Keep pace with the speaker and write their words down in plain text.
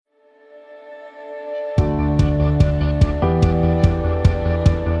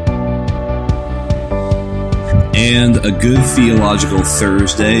And a good theological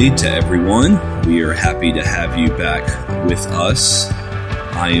Thursday to everyone. We are happy to have you back with us.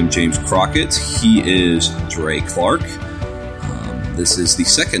 I am James Crockett. He is Dre Clark. This is the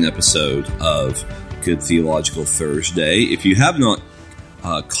second episode of Good Theological Thursday. If you have not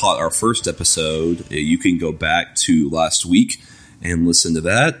caught our first episode, you can go back to last week and listen to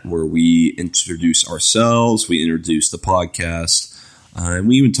that, where we introduce ourselves, we introduce the podcast, and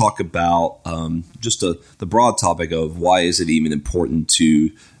we even talk about just the broad topic of why is it even important to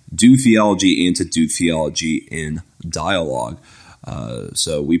do theology and to do theology in dialogue.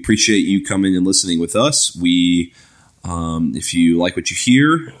 So we appreciate you coming and listening with us. If you like what you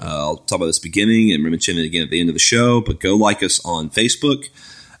hear, I'll talk about this beginning and mention it again at the end of the show, but go like us on Facebook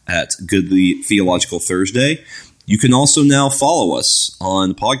at Good Theological Thursday. You can also now follow us on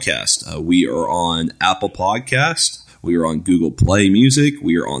the podcast. We are on Apple Podcast. We are on Google Play Music.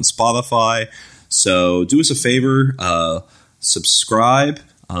 We are on Spotify. So do us a favor, subscribe,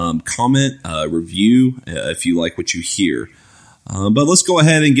 comment, review if you like what you hear. But let's go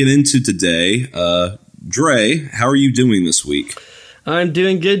ahead and get into today. Dre, how are you doing this week? I'm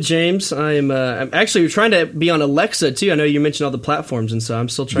doing good, James. I'm actually trying to be on Alexa too. I know you mentioned all the platforms, and so I'm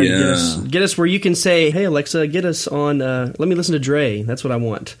still trying to get us where you can say, "Hey Alexa, get us on. Let me listen to Dre." That's what I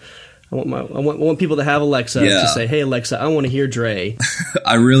want. I want people to have Alexa to say, "Hey Alexa, I want to hear Dre."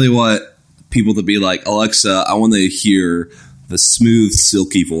 I really want people to be like, "Alexa, I want to hear the smooth,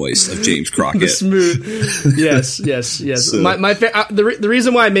 silky voice of James Crockett." The smooth, yes. So, the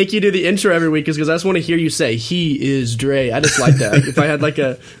reason why I make you do the intro every week is because I just want to hear you say, "He is Dre." I just like that. If I had like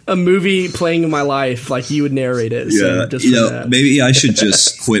a movie playing in my life, like you would narrate it. Yeah, so maybe I should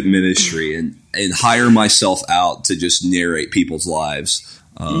just quit ministry and hire myself out to just narrate people's lives.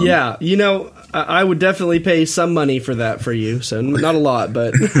 I would definitely pay some money for that for you. So not a lot,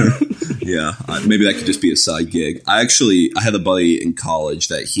 but yeah, maybe that could just be a side gig. I had a buddy in college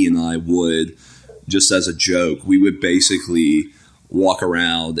that he and I would, just as a joke, we would basically walk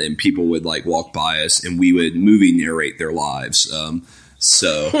around and people would like walk by us and we would movie narrate their lives. We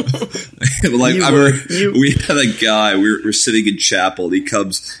had a guy, we're sitting in chapel. He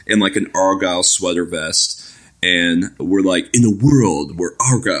comes in like an Argyle sweater vest. And we're like, in a world where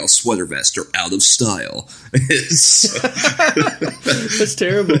Argyle sweater vests are out of style. That's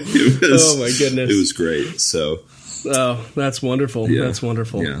terrible. Oh my goodness. It was great. So, that's wonderful. Yeah, that's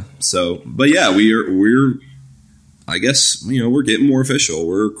wonderful. Yeah. So, but yeah, we're I guess, we're getting more official.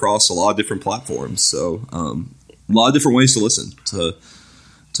 We're across a lot of different platforms. So, a lot of different ways to listen to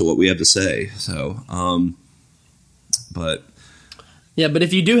what we have to say. So, but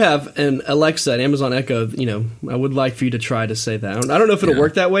if you do have an Alexa, an Amazon Echo, I would like for you to try to say that. I don't know if it'll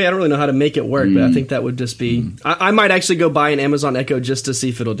work that way. I don't really know how to make it work, but I think that would just be... I might actually go buy an Amazon Echo just to see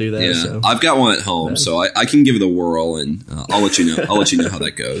if it'll do that. Yeah, so. I've got one at home, so I can give it a whirl, and I'll let you know. I'll let you know how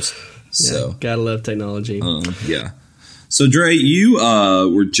that goes. So gotta love technology. Yeah. So, Dre, you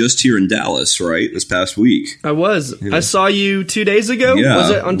were just here in Dallas, right, this past week? I was. Yeah. I saw you 2 days ago. Yeah. Was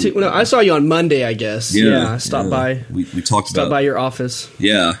it on? No, I saw you on Monday, I guess. Yeah. I stopped by. We talked about by your office.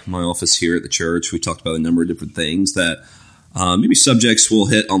 Yeah, my office here at the church. We talked about a number of different things that maybe subjects we'll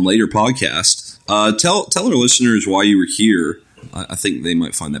hit on later podcasts. Tell our listeners why you were here. I think they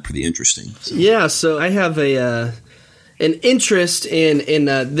might find that pretty interesting. So. Yeah. So I have an interest in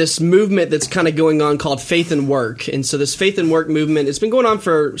this movement that's kind of going on called Faith and Work. And so this Faith and Work movement, it's been going on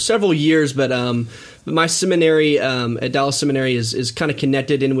for several years, but my seminary at Dallas Seminary is kind of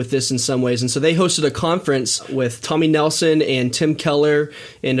connected in with this in some ways. And so they hosted a conference with Tommy Nelson and Tim Keller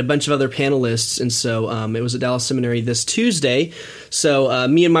and a bunch of other panelists. And so it was at Dallas Seminary this Tuesday. So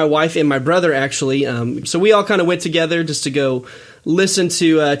me and my wife and my brother actually, so we all kind of went together just to go listen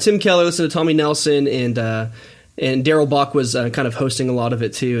to Tim Keller, listen to Tommy Nelson, and Daryl Bach was kind of hosting a lot of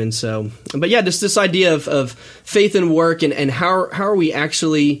it too. And so, but yeah, just this idea of faith and work and how are we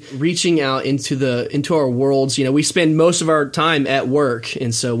actually reaching out into our worlds? We spend most of our time at work.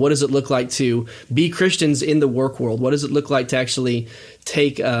 And so what does it look like to be Christians in the work world? What does it look like to actually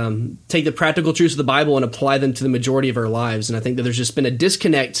take the practical truths of the Bible and apply them to the majority of our lives? And I think that there's just been a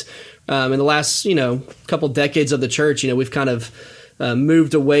disconnect in the last, couple decades of the church. We've kind of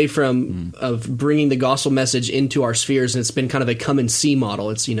moved away from of bringing the gospel message into our spheres, and it's been kind of a come and see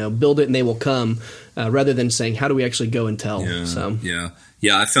model. It's build it and they will come, rather than saying how do we actually go and tell. Yeah.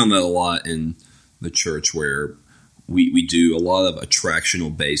 I found that a lot in the church where we do a lot of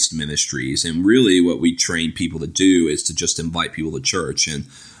attractional based ministries, and really what we train people to do is to just invite people to church. And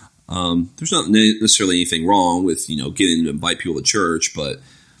there's not necessarily anything wrong with getting to invite people to church, but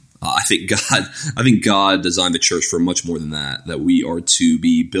I think God designed the church for much more than that. That we are to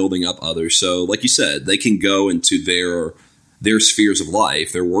be building up others. So, like you said, they can go into their spheres of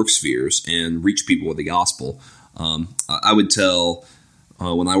life, their work spheres, and reach people with the gospel. I would tell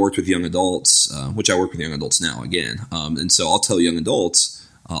when I worked with young adults, which I work with young adults now again, and so I'll tell young adults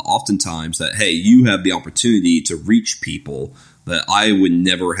oftentimes that, hey, you have the opportunity to reach people that I would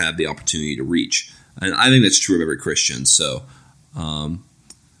never have the opportunity to reach, and I think that's true of every Christian. So.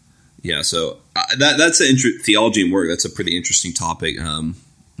 That's theology and work. That's a pretty interesting topic.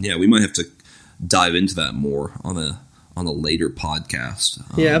 We might have to dive into that more on a later podcast.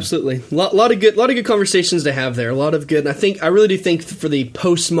 Yeah, absolutely. A lot of good conversations to have there. A lot of good. I really do think for the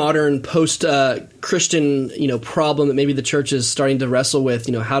postmodern, Christian, problem that maybe the church is starting to wrestle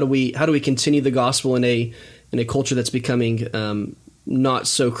with. How do we continue the gospel in a culture that's becoming not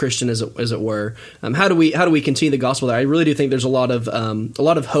so Christian as it were. How do we continue the gospel there? I really do think there's a lot of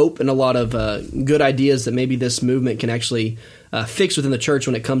hope and a lot of good ideas that maybe this movement can actually fix within the church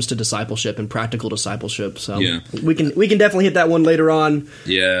when it comes to discipleship and practical discipleship. So we can definitely hit that one later on.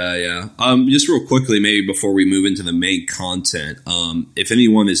 Yeah. Just real quickly, maybe before we move into the main content, if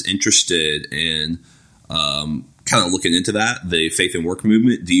anyone is interested in kind of looking into that, the faith and work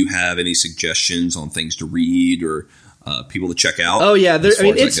movement, do you have any suggestions on things to read or people to check out? Oh yeah,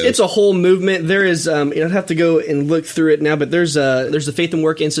 it's a whole movement. There is, I'd have to go and look through it now, but there's the Faith and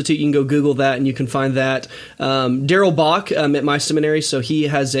Work Institute. You can go Google that and you can find that. Daryl Bach at my seminary, so he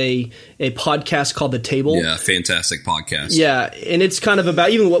has a podcast called The Table. Yeah, fantastic podcast. Yeah, and it's kind of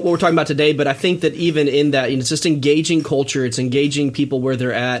about even what we're talking about today, but I think that even in that, it's just engaging culture. It's engaging people where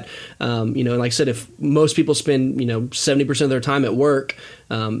they're at. And like I said, if most people spend 70% of their time at work,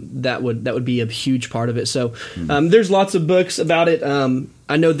 that would be a huge part of it. So there's lots of books about it.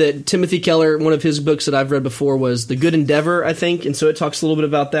 I know that Timothy Keller, one of his books that I've read before was The Good Endeavor, I think, and so it talks a little bit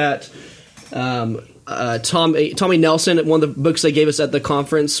about that. Tommy Nelson, one of the books they gave us at the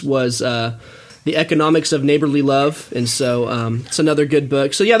conference was The Economics of Neighborly Love, and so it's another good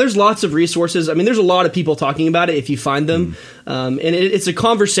book. So yeah, there's lots of resources. I mean, there's a lot of people talking about it if you find them, and it's a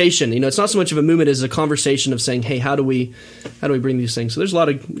conversation. It's not so much of a movement as a conversation of saying, hey, how do we bring these things? So there's a lot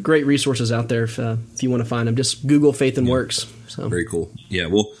of great resources out there if you want to find them. Just Google Faith and Works. So very cool. Yeah,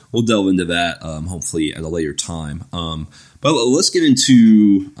 we'll delve into that hopefully at a later time. But let's get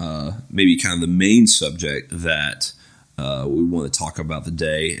into maybe kind of the main subject that we want to talk about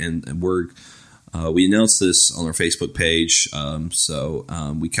today, and we announced this on our Facebook page, so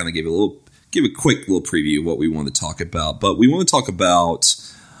we kind of give a quick little preview of what we want to talk about. But we want to talk about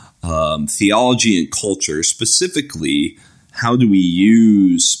theology and culture, specifically how do we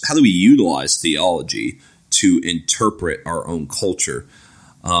utilize theology to interpret our own culture.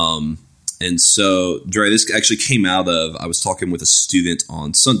 And so, Dre, this actually came out of, I was talking with a student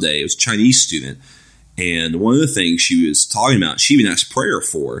on Sunday. It was a Chinese student. And one of the things she was talking about, she even asked prayer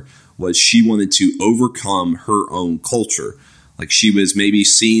for, was she wanted to overcome her own culture. Like she was maybe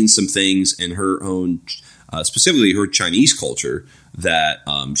seeing some things in her own, specifically her Chinese culture, that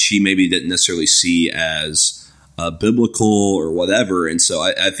she maybe didn't necessarily see as biblical or whatever. And so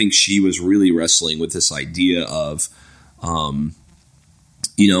I think she was really wrestling with this idea of,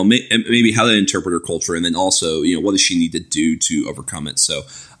 maybe how to interpret her culture, and then also, what does she need to do to overcome it? So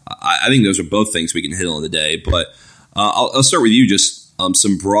I think those are both things we can hit on today. But I'll start with you, just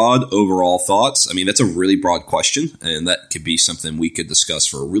some broad overall thoughts. I mean, that's a really broad question, and that could be something we could discuss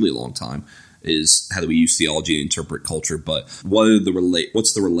for a really long time, is how do we use theology to interpret culture? But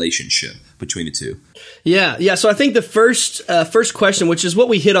what's the relationship between the two? Yeah. So I think the first question, which is what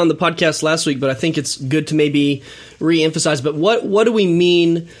we hit on the podcast last week, but I think it's good to maybe re-emphasize. But what do we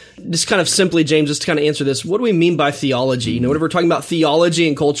mean? Just kind of simply, James, just to kind of answer this. What do we mean by theology? Whenever we're talking about theology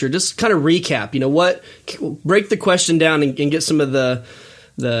and culture, just kind of recap. Break the question down and get some of the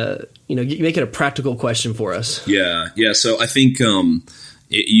make it a practical question for us. Yeah. So I think.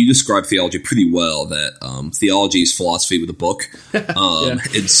 You describe theology pretty well, that theology is philosophy with a book.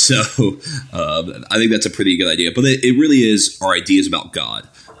 And so I think that's a pretty good idea. But it really is our ideas about God.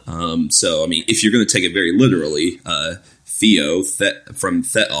 So, I mean, if you're going to take it very literally, from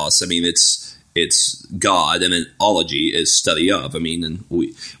theos, I mean, it's God, and then ology is study of. I mean, and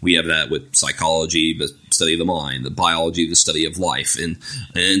we have that with psychology, the study of the mind, the biology, the study of life.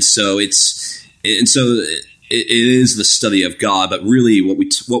 And so it is the study of God, but really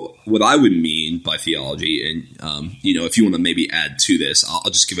what I would mean by theology, and if you want to maybe add to this, I'll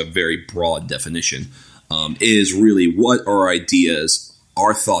just give a very broad definition, is really what our ideas,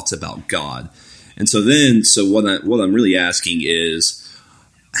 our thoughts about God. And so what I'm really asking is,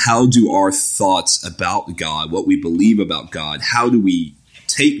 how do our thoughts about God, what we believe about God, how do we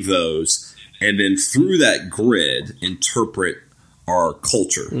take those and then through that grid interpret our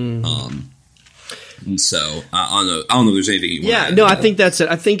culture. And so I don't know if there's anything you want to add. No, I think that's it.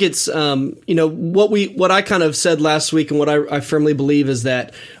 I think it's what I kind of said last week, and what I firmly believe is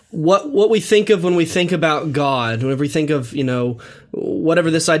that what we think of when we think about God, whenever we think of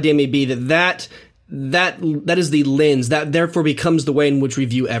whatever this idea may be, that is the lens that therefore becomes the way in which we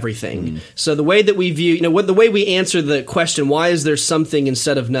view everything. So the way that we view, the way we answer the question, why is there something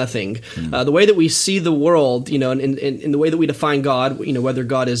instead of nothing? The way that we see the world, in the way that we define God, whether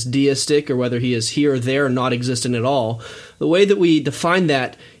God is deistic or whether he is here or there or not existent at all, the way that we define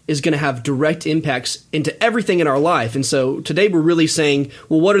that is going to have direct impacts into everything in our life. And so today we're really saying,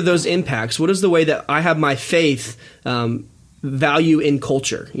 well, what are those impacts? What is the way that I have my faith value in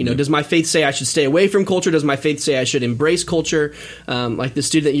culture? Does my faith say I should stay away from culture? Does my faith say I should embrace culture? Like the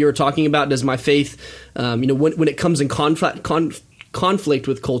student that you were talking about, does my faith, when it comes in conflict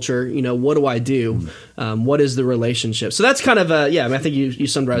with culture, what do I do? What is the relationship? So that's kind of I think you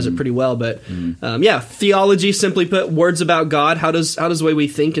summarized it pretty well. But theology, simply put, words about God. How does the way we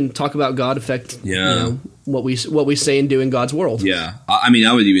think and talk about God affect what we say and do in God's world? Yeah, I mean,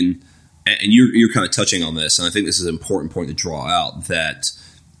 I would even. And you're kind of touching on this, and I think this is an important point to draw out, that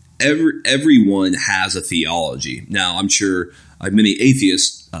everyone has a theology. Now, I'm sure I have many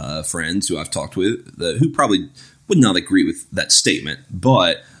atheist friends who I've talked with who probably would not agree with that statement,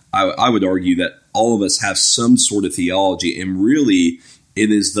 but I would argue that all of us have some sort of theology, and really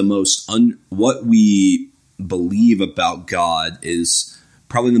it is the most what we believe about God is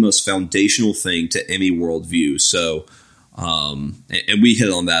probably the most foundational thing to any worldview. So and we hit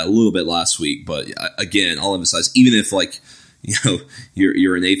on that a little bit last week, but again, I'll emphasize, even if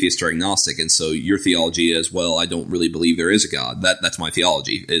you're an atheist or agnostic, and so your theology is, well, I don't really believe there is a God. That's my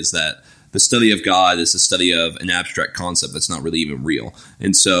theology, is that the study of God is the study of an abstract concept that's not really even real.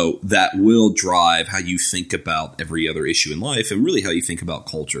 And so that will drive how you think about every other issue in life and really how you think about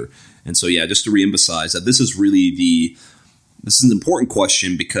culture. And so, just to reemphasize that this is really this is an important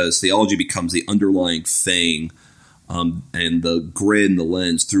question, because theology becomes the underlying thing and the grid and the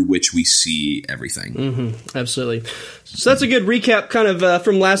lens through which we see everything. Absolutely. So that's a good recap kind of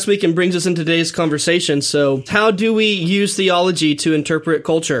from last week, and brings us into today's conversation. So how do we use theology to interpret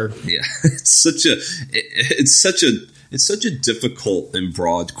culture? Yeah, it's such a difficult and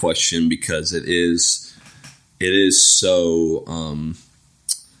broad question, because it is so,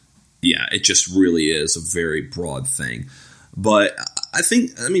 it just really is a very broad thing. But I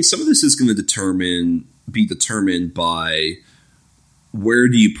mean, some of this is going to be determined by where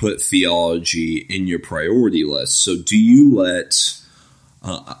do you put theology in your priority list. So do you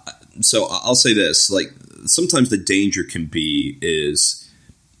so I'll say this, like, sometimes the danger can be is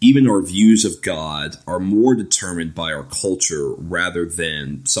even our views of God are more determined by our culture rather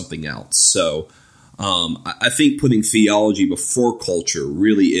than something else. So I think putting theology before culture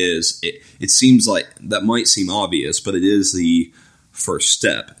really is, it seems like that might seem obvious, but it is the first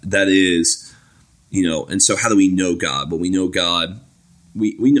step. That is, and so how do we know God? Well, we know God.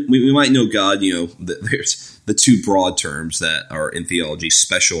 We might know God. There's the two broad terms that are in theology: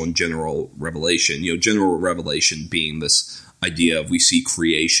 special and general revelation. General revelation being this idea of we see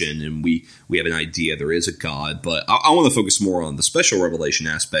creation and we have an idea there is a God. But I want to focus more on the special revelation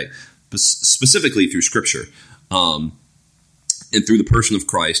aspect, specifically through Scripture, and through the person of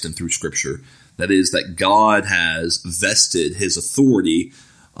Christ and through Scripture. That is, that God has vested his authority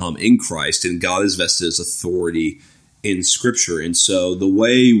in Christ, and God has vested his authority in Scripture. And so the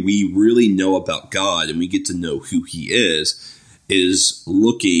way we really know about God and we get to know who he is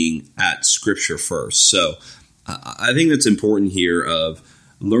looking at Scripture first. So I think that's important here, of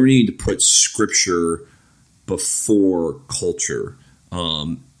learning to put Scripture before culture.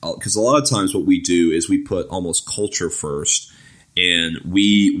 Because a lot of times what we do is we put almost culture first, and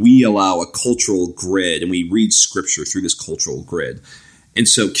we allow a cultural grid, and we read Scripture through this cultural grid. And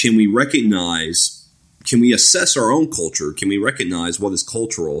so can we assess our own culture? Can we recognize what is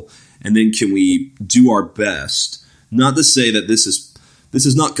cultural? And then can we do our best? Not to say that this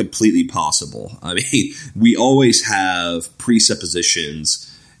is not completely possible. I mean, we always have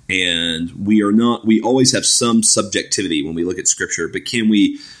presuppositions, and we always have some subjectivity when we look at Scripture, but can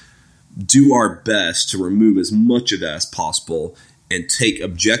we do our best to remove as much of that as possible and take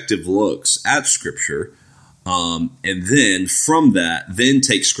objective looks at Scripture? And then from that, then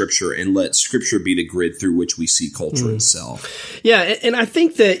take Scripture and let Scripture be the grid through which we see culture itself. Yeah, and I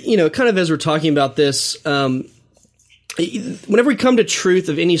think that, kind of as we're talking about this, whenever we come to truth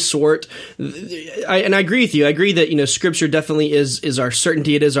of any sort, I agree with you. I agree that, Scripture definitely is our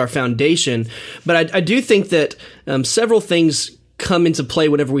certainty. It is our foundation. But I do think that several things come into play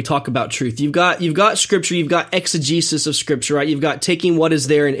whenever we talk about truth. You've got scripture, you've got exegesis of scripture, right? You've got taking what is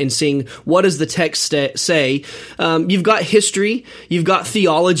there and seeing what does the text say. You've got history, you've got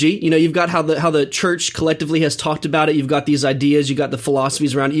theology, you've got how the church collectively has talked about it. You've got these ideas, you've got the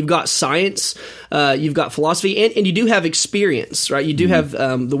philosophies around it. You've got science, you've got philosophy, and you do have experience, right? You do have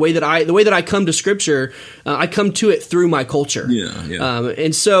the way that I come to scripture, I come to it through my culture.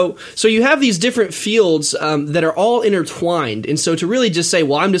 And so you have these different fields that are all intertwined. And so to really just say,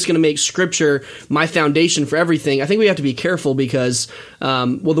 well, I'm just going to make scripture my foundation for everything, I think we have to be careful because,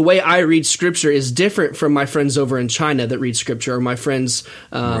 the way I read scripture is different from my friends over in China that read scripture, or my friends,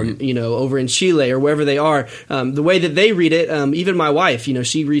 over in Chile or wherever they are. The way that they read it, even my wife,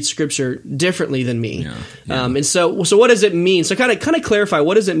 she reads scripture differently than me. And so what does it mean? So kind of clarify,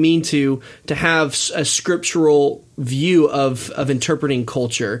 what does it mean to have a scriptural view of interpreting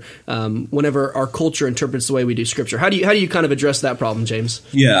culture whenever our culture interprets the way we do scripture? How do you kind of address that problem, James?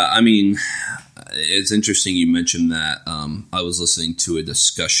 Yeah, I mean, it's interesting you mentioned that. I was listening to a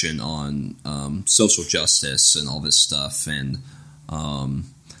discussion on social justice and all this stuff, and one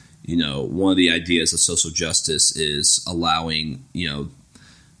of the ideas of social justice is allowing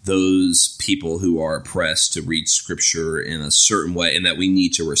those people who are oppressed to read scripture in a certain way, and that we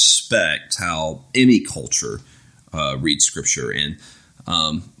need to respect how any culture reads scripture. And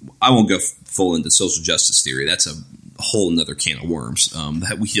I won't go full into social justice theory. That's a whole nother can of worms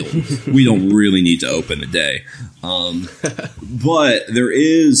that we don't really need to open today. But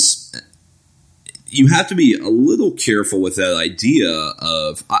you have to be a little careful with that idea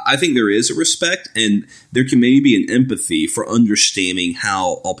of, I think there is a respect, and there can maybe be an empathy for understanding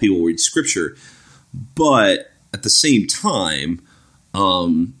how all people read scripture. But at the same time,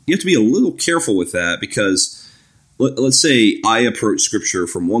 you have to be a little careful with that, because let's say I approach scripture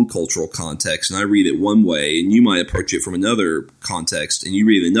from one cultural context and I read it one way, and you might approach it from another context and you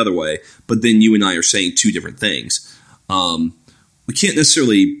read it another way, but then you and I are saying two different things. We can't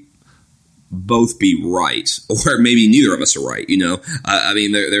necessarily both be right, or maybe neither of us are right. I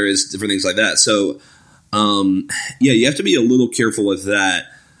mean, there is different things like that. So, you have to be a little careful with that.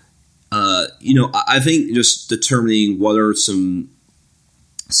 I think just determining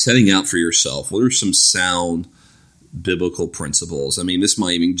setting out for yourself, what are some sound biblical principles. I mean, this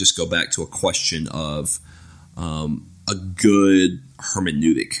might even just go back to a question of a good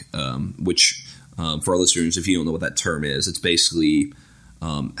hermeneutic, which for our listeners, if you don't know what that term is, it's basically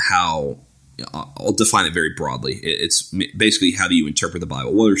how – I'll define it very broadly. It's basically, how do you interpret the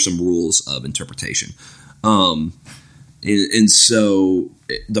Bible? What are some rules of interpretation? And so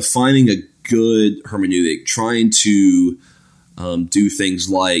defining a good hermeneutic, trying to do things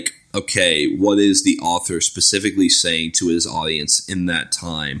like, okay, what is the author specifically saying to his audience in that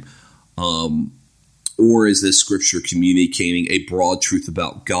time? Or is this scripture communicating a broad truth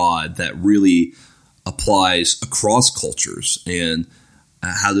about God that really applies across cultures? And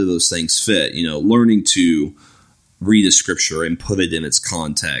how do those things fit? Learning to read a scripture and put it in its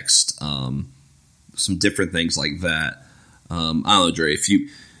context, some different things like that. I don't know, Dre,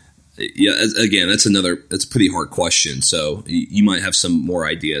 again, that's a pretty hard question. So you might have some more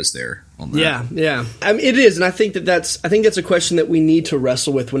ideas there on that. Yeah. I mean, it is. And I think that's a question that we need to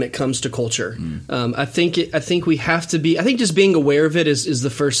wrestle with when it comes to culture. I think we have to be, I think just being aware of it is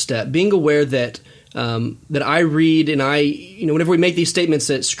the first step. Being aware that I read, and whenever we make these statements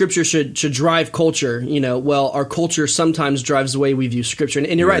that scripture should drive culture, our culture sometimes drives the way we view scripture.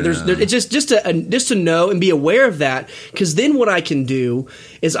 And you're right. It's just to know and be aware of that, because then what I can do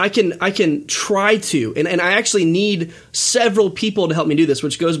is I can try to, and I actually need several people to help me do this,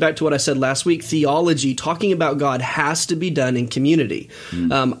 which goes back to what I said last week. Theology, talking about God, has to be done in community.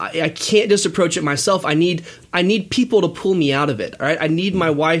 I can't just approach it myself. I need people to pull me out of it. All right. I need my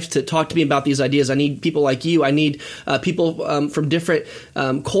wife to talk to me about these ideas. I need people like you. I need people from different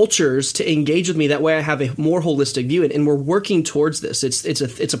cultures to engage with me. That way I have a more holistic view. And we're working towards this.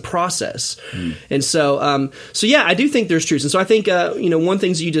 It's a process. And so I do think there's truth. And so I think, one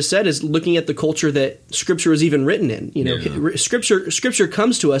thing you just said is looking at the culture that scripture was even written in. Scripture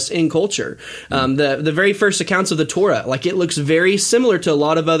comes to us in culture. The very first accounts of the Torah, it looks very similar to a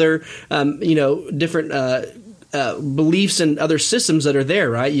lot of other, different beliefs and other systems that are there,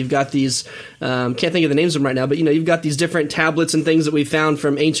 right? You've got these, can't think of the names of them right now, but you've got these different tablets and things that we found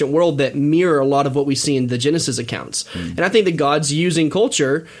from ancient world that mirror a lot of what we see in the Genesis accounts. And I think that God's using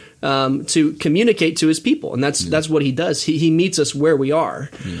culture to communicate to his people, and that's what he does. He meets us where we are.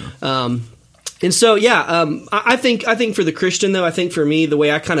 And so, I think for the Christian, though, I think for me, the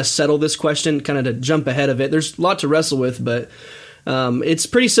way I kind of settle this question, kind of to jump ahead of it, there's a lot to wrestle with, but it's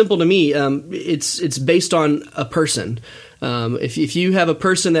pretty simple to me. It's based on a person. If you have a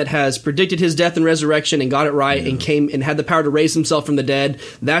person that has predicted his death and resurrection and got it right and came and had the power to raise himself from the dead,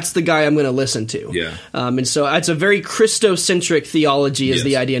 that's the guy I'm going to listen to. Yeah. And so it's a very Christocentric theology is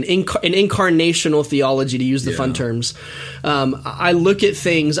the idea, an incarnational theology, to use the fun terms. I look at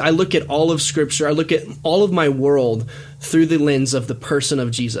things, I look at all of Scripture, I look at all of my world through the lens of the person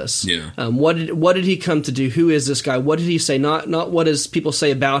of Jesus. Yeah. What did he come to do? Who is this guy? What did he say? Not what does people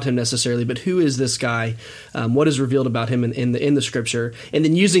say about him necessarily, but who is this guy? What is revealed about him in the Scripture? And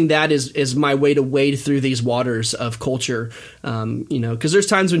then using that as my way to wade through these waters of culture. Because there's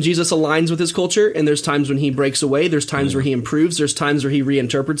times when Jesus aligns with his culture, and there's times when he breaks away. There's times where he improves. There's times where he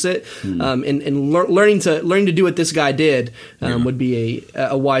reinterprets it. And learning to do what this guy did would be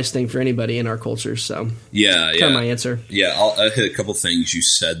a wise thing for anybody in our culture. So kind of my answer. Yeah, I'll hit a couple things you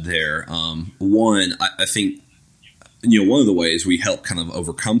said there. One, I think, one of the ways we help kind of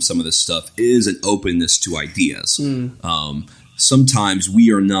overcome some of this stuff is an openness to ideas. Sometimes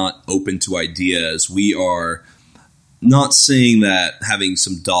we are not open to ideas. We are not saying that having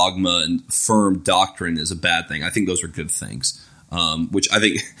some dogma and firm doctrine is a bad thing. I think those are good things. Which I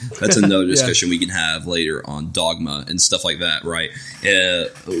think that's another discussion we can have later on dogma and stuff like that, right?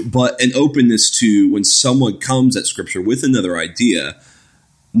 But an openness to when someone comes at Scripture with another idea,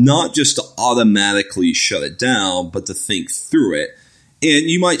 not just to automatically shut it down, but to think through it. And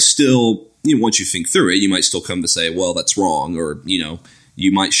you might still, once you think through it, you might still come to say, well, that's wrong, or,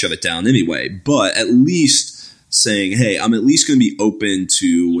 you might shut it down anyway. But at least saying, hey, I'm at least going to be open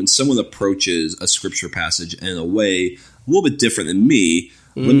to when someone approaches a Scripture passage in a way a little bit different than me,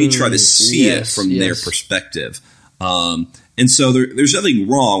 let me try to see it from their perspective. And so there's nothing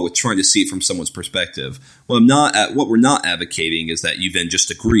wrong with trying to see it from someone's perspective. What we're not advocating is that you then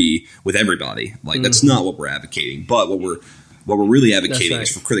just agree with everybody. Like that's not what we're advocating. But what we're really advocating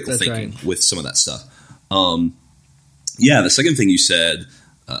is for critical thinking with some of that stuff. The second thing you said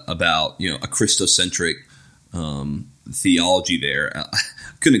about a Christocentric theology there. I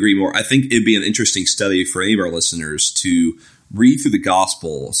couldn't agree more. I think it'd be an interesting study for any of our listeners to read through the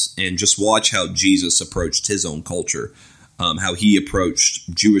Gospels and just watch how Jesus approached his own culture, how he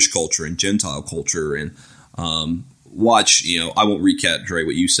approached Jewish culture and Gentile culture, and watch, I won't recap, Dre,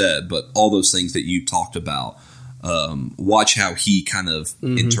 what you said, but all those things that you talked about, watch how he kind of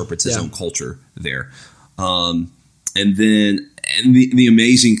interprets his own culture there. And the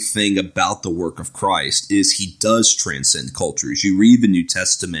amazing thing about the work of Christ is he does transcend cultures. You read the New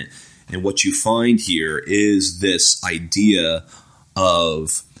Testament, and what you find here is this idea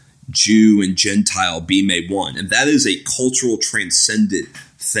of Jew and Gentile being made one. And that is a cultural transcendent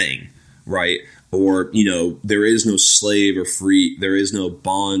thing, right? Or, there is no slave or free. There is no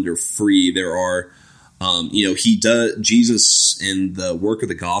bond or free. There are, Jesus in the work of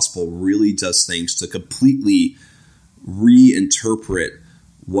the gospel really does things to completely reinterpret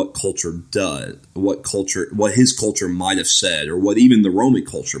what culture does, what his culture might have said, or what even the Roman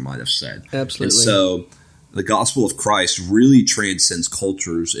culture might have said. Absolutely. And so the gospel of Christ really transcends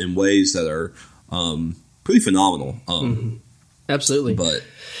cultures in ways that are pretty phenomenal. Absolutely.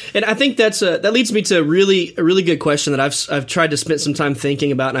 And I think that leads me to a really good question that I've tried to spend some time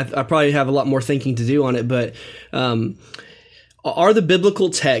thinking about, and I probably have a lot more thinking to do on it, but are the biblical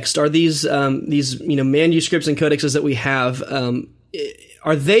text, are these manuscripts and codexes that we have,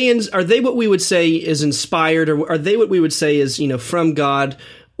 are they what we would say is inspired, or are they what we would say is from God,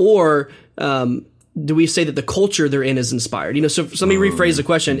 or do we say that the culture they're in is inspired? So let me rephrase the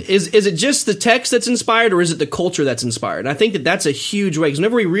question: is it just the text that's inspired, or is it the culture that's inspired? And I think that's a huge way, because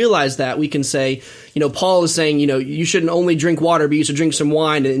whenever we realize that, we can say, Paul is saying, you shouldn't only drink water, but you should drink some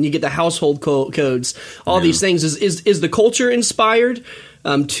wine, and you get the household codes, all these things. Is the culture inspired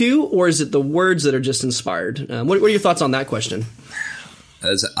too, or is it the words that are just inspired? What are your thoughts on that question?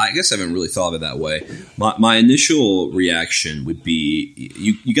 I guess I haven't really thought of it that way. My initial reaction would be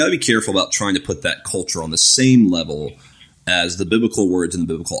you got to be careful about trying to put that culture on the same level as the biblical words and the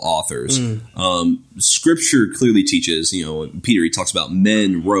biblical authors. Scripture clearly teaches, Peter, he talks about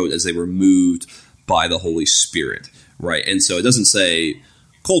men wrote as they were moved by the Holy Spirit, right? And so it doesn't say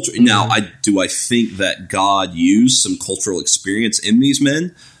culture. Now, I think that God used some cultural experience in these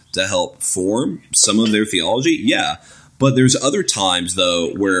men to help form some of their theology? Yeah. But there's other times,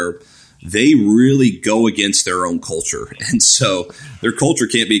 though, where they really go against their own culture. And so their culture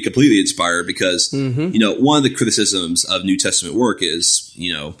can't be completely inspired because, one of the criticisms of New Testament work is,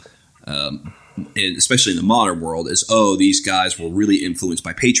 especially in the modern world, is, these guys were really influenced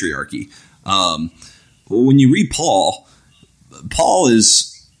by patriarchy. Well, when you read Paul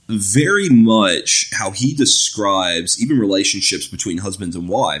is very much how he describes even relationships between husbands and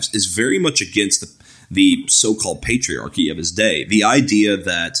wives is very much against the so-called patriarchy of his day. The idea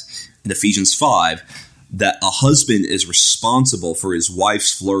that in Ephesians 5, that a husband is responsible for his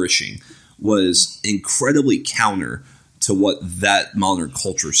wife's flourishing was incredibly counter to what that modern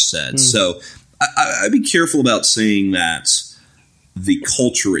culture said. So I'd be careful about saying that the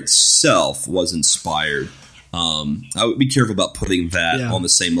culture itself was inspired. I would be careful about putting that on the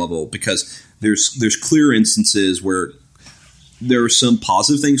same level, because there's clear instances where there are some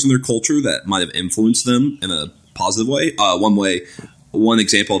positive things in their culture that might have influenced them in a positive way. One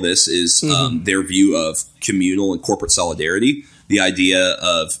example of this is their view of communal and corporate solidarity, the idea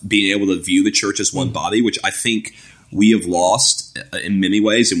of being able to view the church as one body, which I think we have lost in many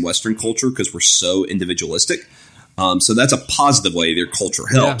ways in Western culture because we're so individualistic. So that's a positive way their culture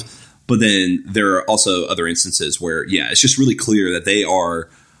helped. Yeah. But then there are also other instances where, it's just really clear that they are,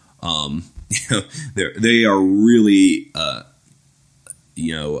 they are really,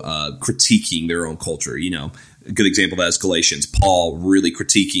 critiquing their own culture. A good example of that is Galatians. Paul really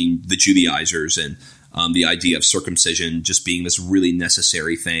critiquing the Judaizers and the idea of circumcision just being this really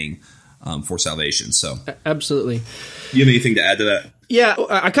necessary thing for salvation. So, absolutely. Do you have anything to add to that? Yeah,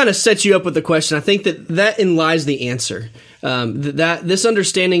 I kind of set you up with the question. I think that in lies the answer. That this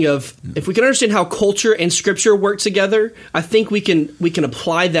understanding of, if we can understand how culture and Scripture work together, I think we can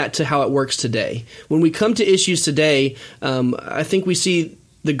apply that to how it works today. When we come to issues today, I think we see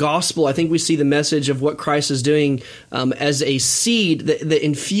the gospel. I think we see the message of what Christ is doing as a seed that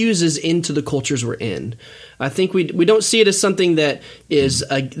infuses into the cultures we're in. I think we don't see it as something that is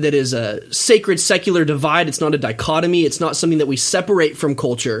a sacred secular divide. It's not a dichotomy. It's not something that we separate from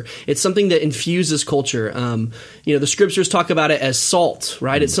culture. It's something that infuses culture. The scriptures talk about it as salt,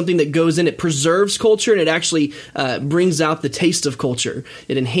 right? It's something that goes in. It preserves culture, and it actually brings out the taste of culture.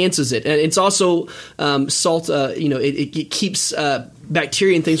 It enhances it, and it's also salt. It keeps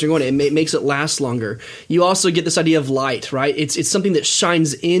bacteria and things are going. It makes it last longer. You also get this idea of light, right? It's something that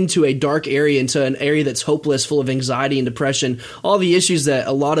shines into a dark area, into an area that's hopeless, full of anxiety and depression, all the issues that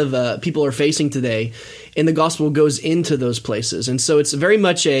a lot of people are facing today. And the gospel goes into those places. And so it's very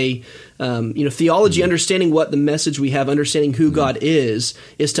much a theology, understanding what the message we have, understanding who God is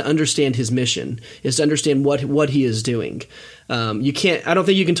to understand his mission, is to understand what he is doing. I don't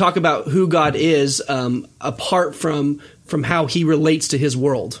think you can talk about who God is apart from how he relates to his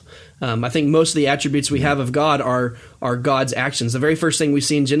world. I think most of the attributes we have of God are God's actions. The very first thing we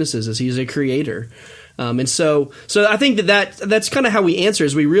see in Genesis is he's a creator. And so I think that's kind of how we answer,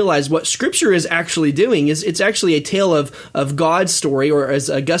 is we realize what Scripture is actually doing is it's actually a tale of God's story, or as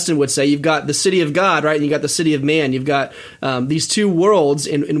Augustine would say, you've got the city of God, right, and you've got the city of man. You've got these two worlds,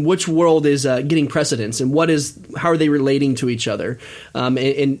 in which world is getting precedence, and how are they relating to each other,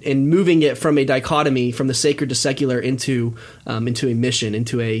 and moving it from a dichotomy, from the sacred to secular, into a mission,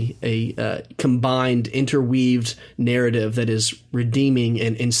 into a combined, interweaved narrative that is redeeming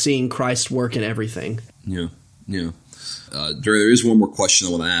and seeing Christ's work in everything. Yeah. Dre, there is one more question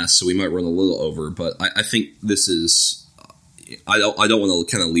I want to ask, so we might run a little over, but I think this is I don't want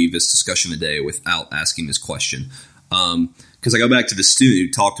to kind of leave this discussion today without asking this question, because I go back to the student who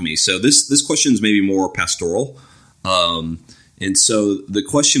talked to me. So this question is maybe more pastoral, and so the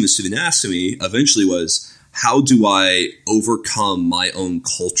question the student asked me eventually was, how do I overcome my own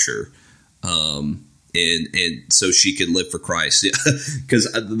culture? And so she could live for Christ. Because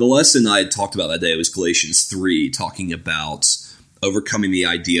the lesson I had talked about that day was Galatians 3, talking about overcoming the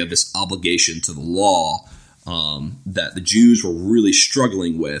idea of this obligation to the law that the Jews were really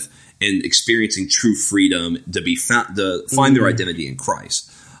struggling with, and experiencing true freedom to find their identity in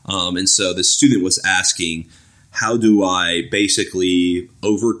Christ. And so the student was asking, how do I basically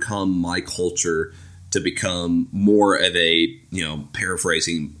overcome my culture to become more of a,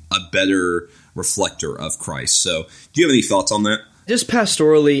 paraphrasing, a better reflector of Christ? So do you have any thoughts on that? Just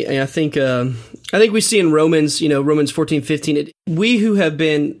pastorally, I think we see in Romans, Romans 14:15, we who have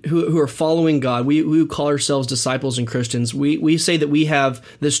been, who are following God, we who call ourselves disciples and Christians, we say that we have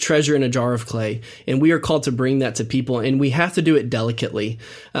this treasure in a jar of clay, and we are called to bring that to people, and we have to do it delicately.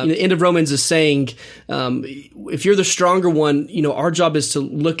 The end of Romans is saying, if you're the stronger one, our job is to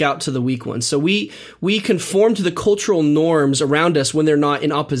look out to the weak one. So we conform to the cultural norms around us when they're not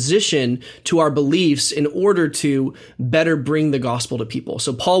in opposition to our beliefs, in order to better bring the gospel to people.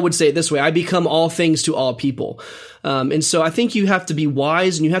 So Paul would say it this way: I become all things to all people. And so I think you have to be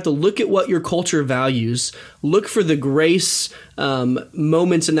wise, and you have to look at what your culture values, look for the grace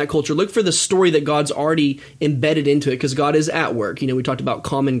moments in that culture. Look for the story that God's already embedded into it, because God is at work. We talked about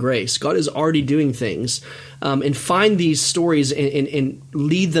common grace. God is already doing things, and find these stories and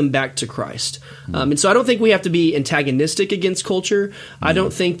lead them back to Christ. And so I don't think we have to be antagonistic against culture. I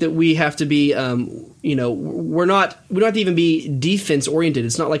don't think that we have to be, we don't have to even be defense oriented.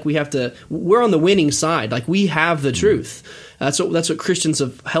 It's not like we're on the winning side. Like, we have the truth. That's what Christians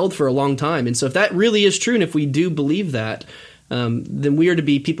have held for a long time. And so if that really is true, and if we do believe that, then we are to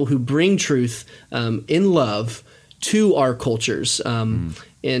be people who bring truth in love to our cultures.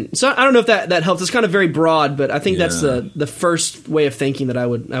 And so I don't know if that helps. It's kind of very broad, but I think that's the first way of thinking that I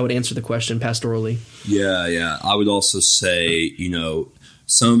would answer the question pastorally. Yeah. I would also say,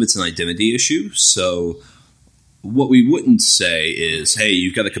 some of it's an identity issue. So what we wouldn't say is, hey,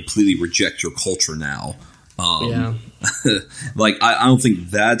 you've got to completely reject your culture now. Like, I don't think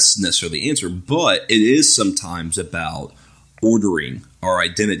that's necessarily the answer, but it is sometimes about ordering our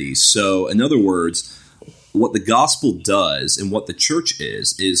identities. So in other words, what the gospel does and what the church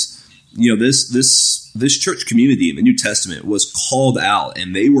is this church community in the New Testament was called out,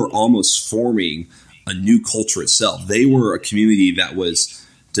 and they were almost forming a new culture itself. They were a community that was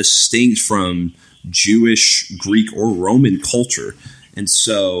distinct from Jewish, Greek, or Roman culture. And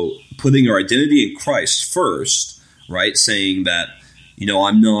so putting our identity in Christ first, right? Saying that,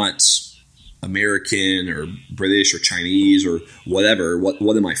 I'm not American or British or Chinese or whatever.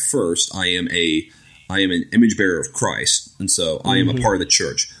 What am I first? I am an image bearer of Christ. And so I am a part of the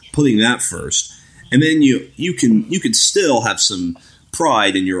church. Putting that first. And then you can still have some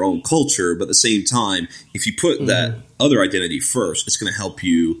pride in your own culture, but at the same time, if you put that other identity first, it's going to help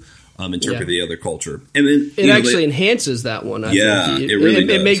you interpret the other culture, and then it actually enhances that one. I think. It really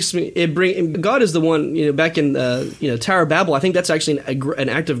does. It makes me. God is the one. Back in Tower of Babel, I think that's actually an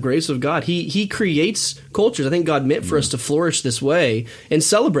act of grace of God. He creates cultures. I think God meant for us to flourish this way and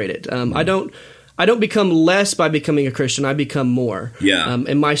celebrate it. I don't become less by becoming a Christian. I become more.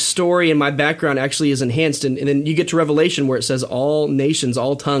 And my story and my background actually is enhanced. And then you get to Revelation where it says all nations,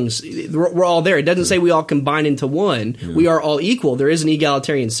 all tongues, we're all there. It doesn't say we all combine into one. We are all equal. There is an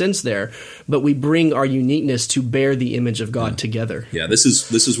egalitarian sense there, but we bring our uniqueness to bear the image of God together. Yeah, this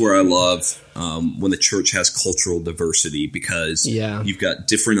is where I love when the church has cultural diversity, because you've got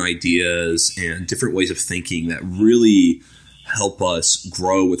different ideas and different ways of thinking that really help us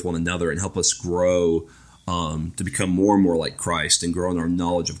grow with one another and help us grow to become more and more like Christ and grow in our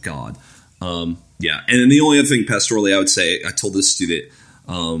knowledge of God. And then the only other thing pastorally I would say, I told this student,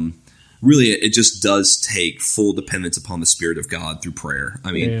 really it just does take full dependence upon the Spirit of God through prayer.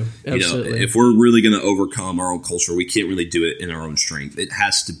 I mean, if we're really going to overcome our own culture, we can't really do it in our own strength. It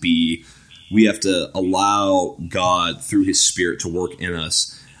has to be, we have to allow God through His Spirit to work in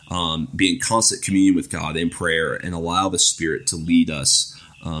us. Be in constant communion with God in prayer, and allow the Spirit to lead us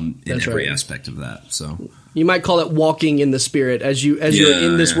in every aspect of that. So you might call it walking in the Spirit as you're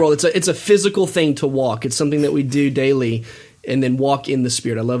in this world. It's a physical thing to walk. It's something that we do daily, and then walk in the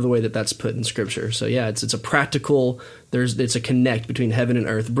Spirit. I love the way that that's put in Scripture. So it's a practical. It's a connect between heaven and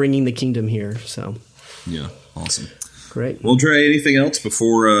earth, bringing the kingdom here. So awesome, great. Well, Dre, anything else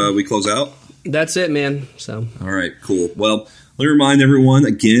before we close out? That's it, man. So all right, cool. Well, let me remind everyone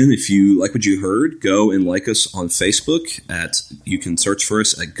again, if you like what you heard, go and like us on Facebook. You can search for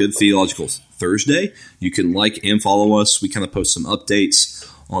us at Good Theological Thursday. You can like and follow us. We kind of post some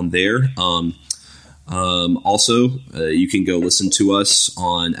updates on there. Also, you can go listen to us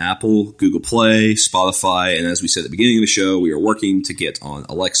on Apple, Google Play, Spotify, and as we said at the beginning of the show, we are working to get on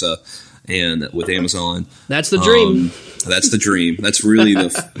Alexa and with Amazon. That's the dream. That's the dream. That's really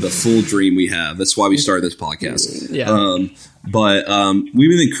the full dream we have. That's why we started this podcast. But we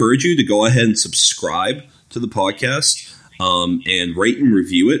would encourage you to go ahead and subscribe to the podcast and rate and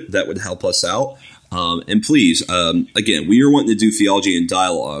review it. That would help us out. And please, again, we are wanting to do theology and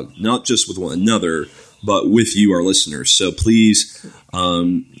dialogue, not just with one another, but with you, our listeners. So please,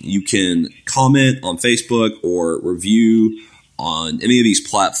 you can comment on Facebook or review on any of these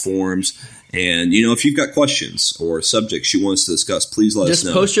platforms. And, if you've got questions or subjects you want us to discuss, please let us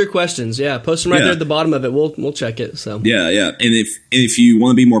know. Just post your questions. Yeah, post them right there at the bottom of it. We'll check it. So Yeah. And if you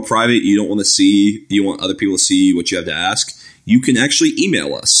want to be more private, you don't want you want other people to see what you have to ask, you can actually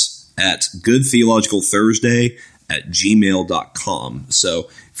email us at goodtheologicalthursday@gmail.com. So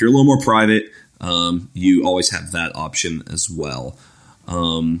if you're a little more private, you always have that option as well.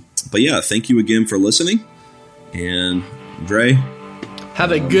 But thank you again for listening. And Dre,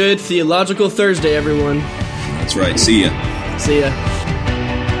 have a good Theological Thursday, everyone. That's right. See ya. See ya.